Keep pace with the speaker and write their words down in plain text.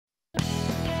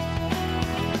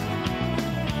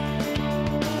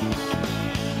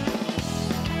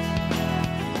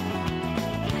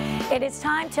It is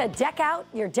time to deck out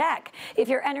your deck. If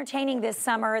you're entertaining this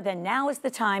summer, then now is the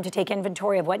time to take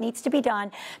inventory of what needs to be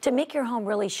done to make your home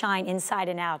really shine inside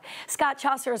and out. Scott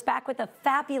Chaucer is back with a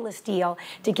fabulous deal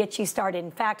to get you started.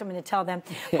 In fact, I'm going to tell them,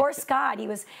 poor Scott, he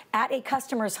was at a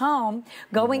customer's home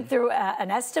going through an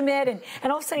estimate, and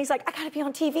all of a sudden he's like, I got to be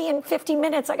on TV in 50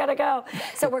 minutes. I got to go.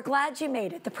 So we're glad you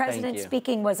made it. The president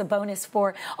speaking was a bonus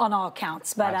on all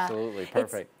counts. But absolutely,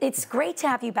 perfect. It's great to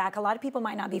have you back. A lot of people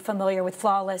might not be familiar with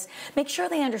Flawless. Make sure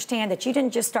they understand that you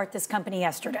didn't just start this company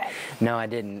yesterday. No, I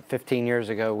didn't. 15 years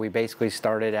ago, we basically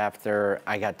started after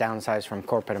I got downsized from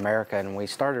corporate America, and we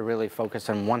started really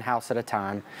focusing one house at a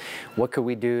time. What could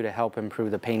we do to help improve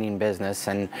the painting business,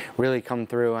 and really come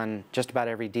through on just about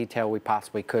every detail we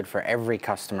possibly could for every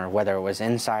customer, whether it was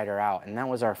inside or out. And that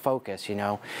was our focus, you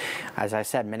know. As I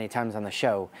said many times on the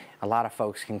show, a lot of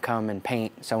folks can come and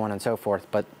paint, so on and so forth,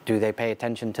 but do they pay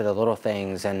attention to the little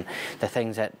things and the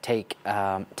things that take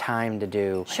time to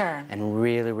do and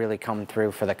really come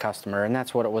through for the customer? And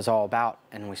that's what it was all about.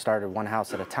 And we started one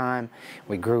house at a time.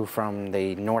 We grew from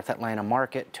the North Atlanta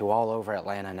market to all over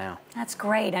Atlanta now. That's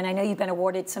great. And I know you've been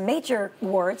awarded some major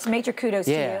awards, major kudos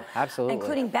to you. Yeah, absolutely.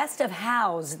 Including Best of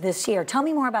House this year. Tell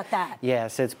me more about that.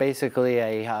 Yes, it's basically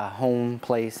a home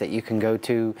place that you can go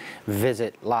to,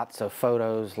 visit, lots of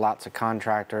photos, lots of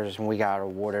contractors, and we got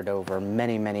awarded over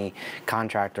many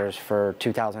contractors for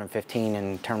 2015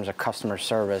 in terms of customer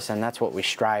service, and that's what we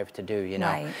strive to do, you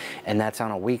know. And that's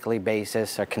on a weekly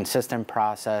basis, a consistent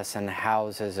process, and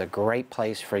House is a great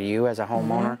place for you as a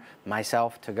homeowner,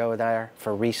 myself, to go there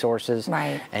for resources.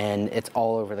 And it's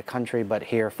all over the country, but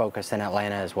here focused in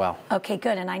Atlanta as well. Okay,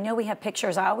 good. And I know we have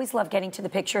pictures. I always love getting to the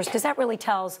pictures because that really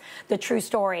tells the true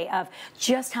story of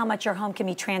just how much your home can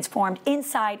be transformed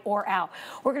inside or out.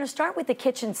 We're going to start with the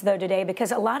kitchens though today,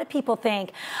 because a lot of people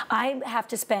think I have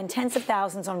to spend tens of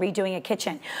thousands on redoing a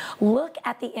kitchen. Look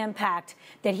at the impact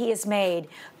that he has made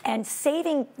and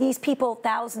saving these people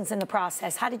thousands in the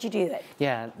process. How did you do it?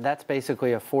 Yeah, that's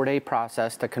basically a 4-day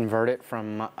process to convert it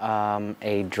from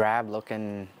a drab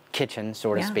looking kitchen,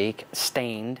 so to speak,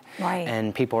 stained,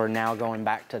 and people are now going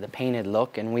back to the painted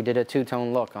look, and we did a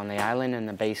two-tone look on the island and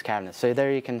the base cabinet. So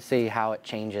there you can see how it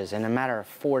changes in a matter of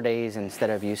 4 days. Instead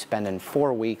of you spending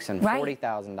 4 weeks and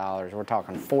 $40,000, we're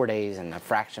talking 4 days and a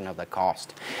fraction of the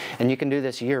cost. And you can do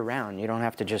this year-round. You don't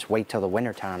have to just wait till the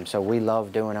winter time. So we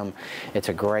love doing them. It's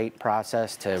a great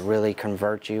process to really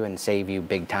convert you and save you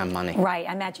big-time money. Right.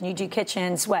 I imagine you do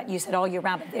kitchens, what, you said all year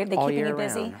round, but they keeping you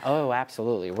busy? Round. Oh,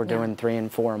 absolutely. We're doing 3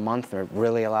 and 4 a month.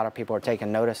 Really, a lot of people are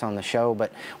taking notice on the show,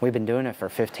 but we've been doing it for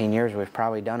 15 years. We've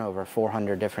probably done over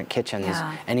 400 different kitchens,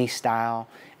 any style,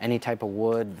 any type of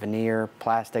wood, veneer,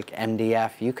 plastic,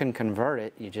 MDF. You can convert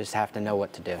it. You just have to know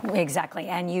what to do. Exactly,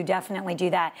 and you definitely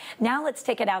do that. Now let's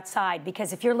take it outside,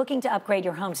 because if you're looking to upgrade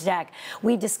your home's deck,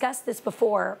 we discussed this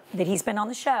before that he's been on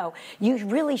the show. You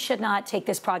really should not take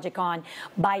this project on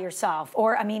by yourself,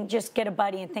 or I mean, just get a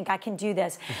buddy and think I can do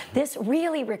this. This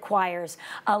really requires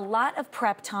a lot of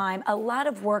prep time, a lot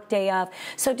of work day of.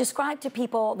 So describe to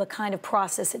people the kind of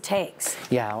process it takes.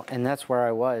 Yeah, and that's where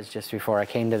I was just before I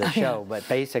came to the show. But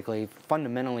basically,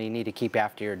 fundamentally, you need to keep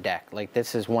after your deck. Like,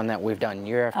 this is one that we've done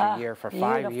year after year for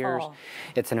 5 years.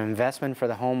 It's an investment for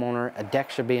the homeowner. A deck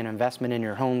should be an investment in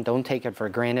your home. Don't take it for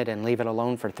granted and leave it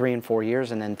alone for 3 and 4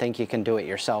 years and then think you can do it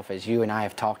yourself, as you and I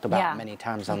have talked about many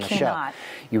times on the show.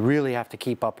 You really have to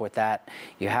keep up with that.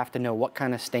 You have to know what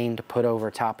kind of stain to put over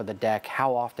top of the deck,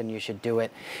 how often you should do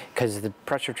it, because the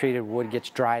pressure-treated wood gets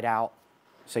dried out.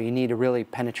 So you need to really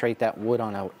penetrate that wood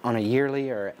on a yearly,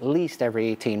 or at least every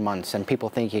 18 months. And people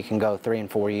think you can go 3 and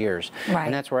 4 years.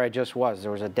 And that's where I just was.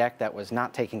 There was a deck that was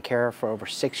not taken care of for over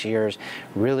 6 years,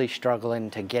 really struggling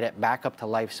to get it back up to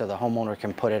life so the homeowner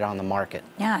can put it on the market.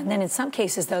 Yeah, and then in some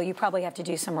cases, though, you probably have to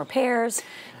do some repairs.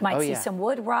 Might see some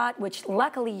wood rot, which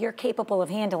luckily you're capable of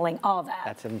handling all that.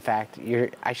 That's, in fact,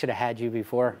 I should have had you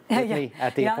before with me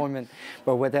at the appointment.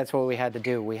 But that's what we had to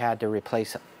do. We had to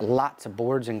replace lots of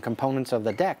boards and components of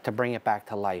the deck to bring it back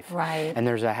to life. And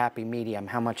there's a happy medium.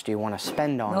 How much do you want to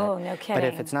spend on it? Oh, no kidding. But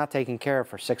if it's not taken care of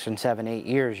for 6 and 7, 8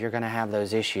 years, you're going to have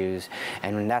those issues.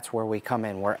 And that's where we come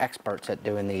in. We're experts at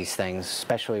doing these things,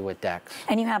 especially with decks.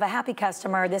 And you have a happy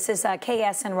customer. This is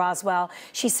KS in Roswell.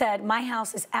 She said, my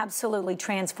house is absolutely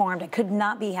transformed. I could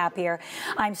not be happier.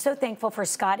 I'm so thankful for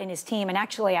Scott and his team. And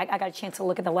actually, I got a chance to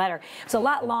look at the letter. It was a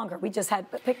lot longer. We just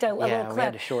picked a little clip. We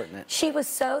had to shorten it. She was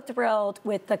so thrilled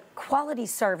with the quality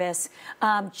service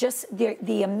just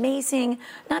the amazing,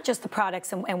 not just the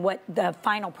products and what the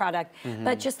final product,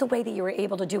 but just the way that you were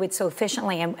able to do it so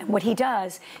efficiently. And what he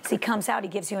does is he comes out, he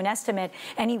gives you an estimate,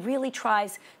 and he really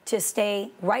tries to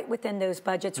stay right within those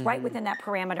budgets, right within that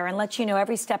parameter, and let you know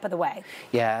every step of the way.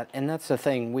 Yeah, and that's the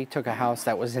thing. We took a house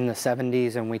that was in the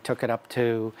 70s and we took it up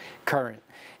to current.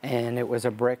 And it was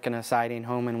a brick and a siding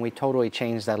home, and we totally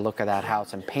changed that look of that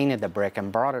house and painted the brick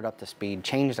and brought it up to speed,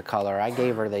 changed the color. I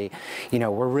gave her the, you know,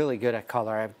 we're really good at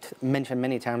color. I've mentioned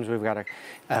many times we've got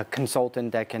a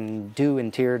consultant that can do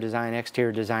interior design,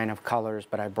 exterior design of colors,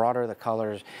 but I brought her the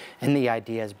colors and the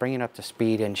ideas, bring it up to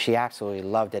speed, and she absolutely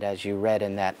loved it, as you read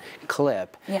in that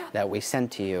clip that we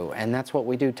sent to you. And that's what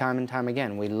we do time and time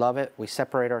again. We love it. We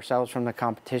separate ourselves from the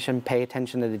competition, pay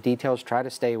attention to the details, try to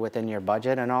stay within your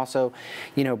budget, and also,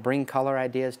 you know, bring color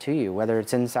ideas to you, whether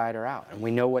it's inside or out. And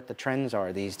we know what the trends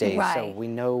are these days, so we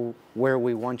know where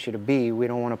we want you to be. We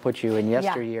don't want to put you in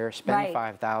yesteryear, spend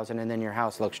 $5,000, and then your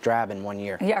house looks drab in 1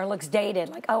 year. Yeah, or looks dated.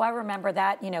 Like, oh, I remember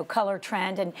that, you know, color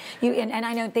trend. And and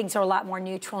I know things are a lot more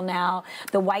neutral now.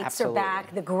 The whites are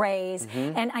back, the grays.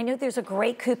 And I know there's a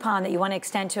great coupon that you want to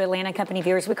extend to Atlanta Company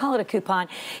viewers. We call it a coupon.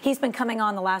 He's been coming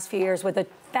on the last few years with a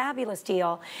fabulous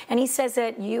deal, and he says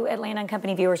that you Atlanta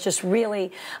Company viewers just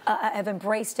really have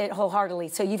embraced it wholeheartedly.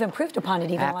 So you've improved upon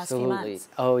it even the last few months.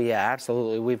 Oh yeah,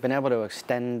 absolutely. We've been able to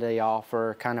extend the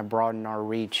offer, kind of broaden our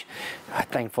reach.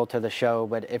 Thankful to the show,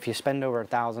 but if you spend over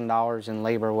 $1,000 in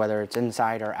labor, whether it's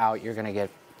inside or out, you're going to get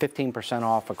 15%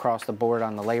 off across the board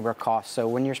on the labor costs. So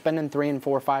when you're spending $3,000 and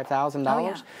 $4,000,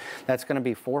 $5,000, that's going to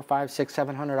be $400, $500,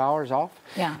 $600, $700 off.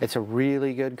 Yeah. It's a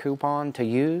really good coupon to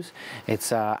use.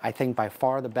 It's I think by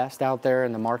far the best out there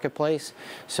in the marketplace.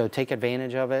 So take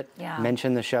advantage of it. Yeah.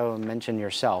 Mention the show and mention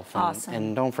yourself. And, awesome.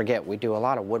 And don't forget, we do a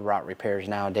lot of wood rot repairs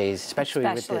nowadays, especially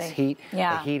with this heat.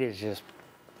 Yeah. The heat is just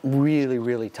really,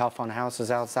 really tough on houses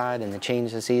outside, and the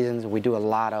change of seasons. We do a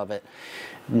lot of it,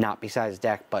 not besides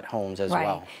deck, but homes as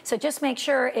well. So just make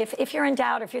sure, if you're in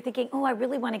doubt, if you're thinking, oh, I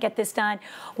really want to get this done,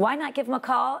 why not give them a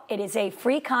call? It is a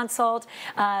free consult.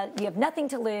 You have nothing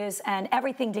to lose and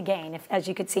everything to gain, as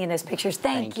you could see in those pictures.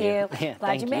 Thank you. Yeah,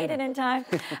 Glad you made it in time.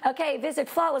 Okay, visit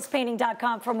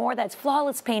flawlesspainting.com for more. That's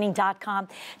flawlesspainting.com.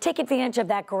 Take advantage of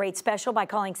that great special by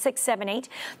calling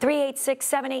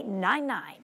 678-386-7899.